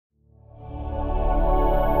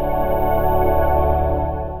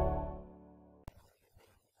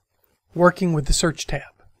Working with the Search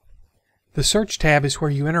tab. The Search tab is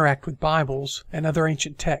where you interact with Bibles and other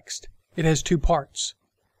ancient text. It has two parts.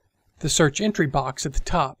 The search entry box at the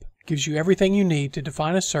top gives you everything you need to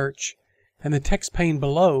define a search, and the text pane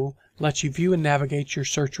below lets you view and navigate your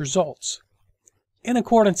search results. In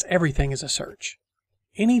accordance, everything is a search.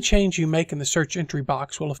 Any change you make in the search entry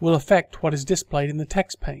box will affect what is displayed in the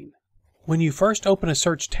text pane. When you first open a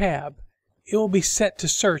search tab, it will be set to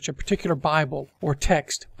search a particular Bible or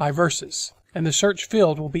text by verses, and the search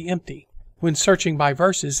field will be empty. When searching by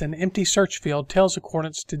verses, an empty search field tells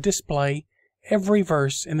Accordance to display every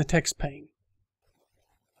verse in the text pane.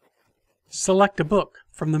 Select a book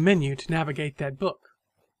from the menu to navigate that book.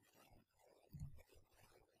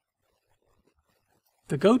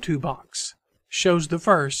 The Go To box shows the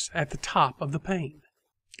verse at the top of the pane.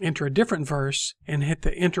 Enter a different verse and hit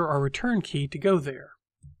the Enter or Return key to go there.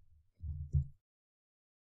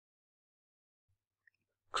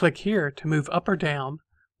 Click here to move up or down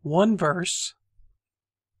one verse,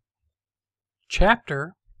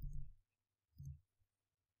 chapter,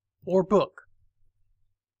 or book.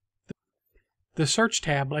 The Search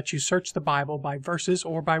tab lets you search the Bible by verses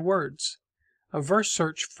or by words. A verse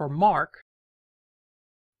search for Mark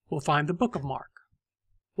will find the book of Mark,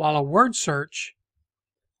 while a word search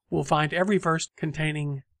will find every verse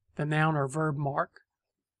containing the noun or verb Mark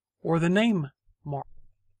or the name Mark.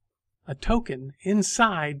 A token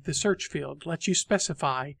inside the search field lets you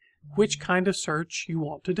specify which kind of search you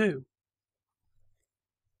want to do.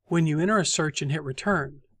 When you enter a search and hit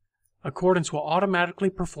Return, Accordance will automatically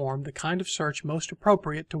perform the kind of search most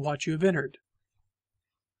appropriate to what you have entered.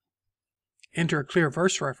 Enter a clear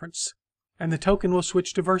verse reference, and the token will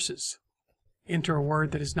switch to verses. Enter a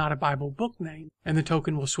word that is not a Bible book name, and the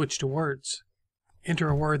token will switch to words. Enter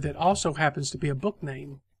a word that also happens to be a book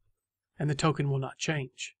name, and the token will not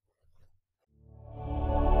change.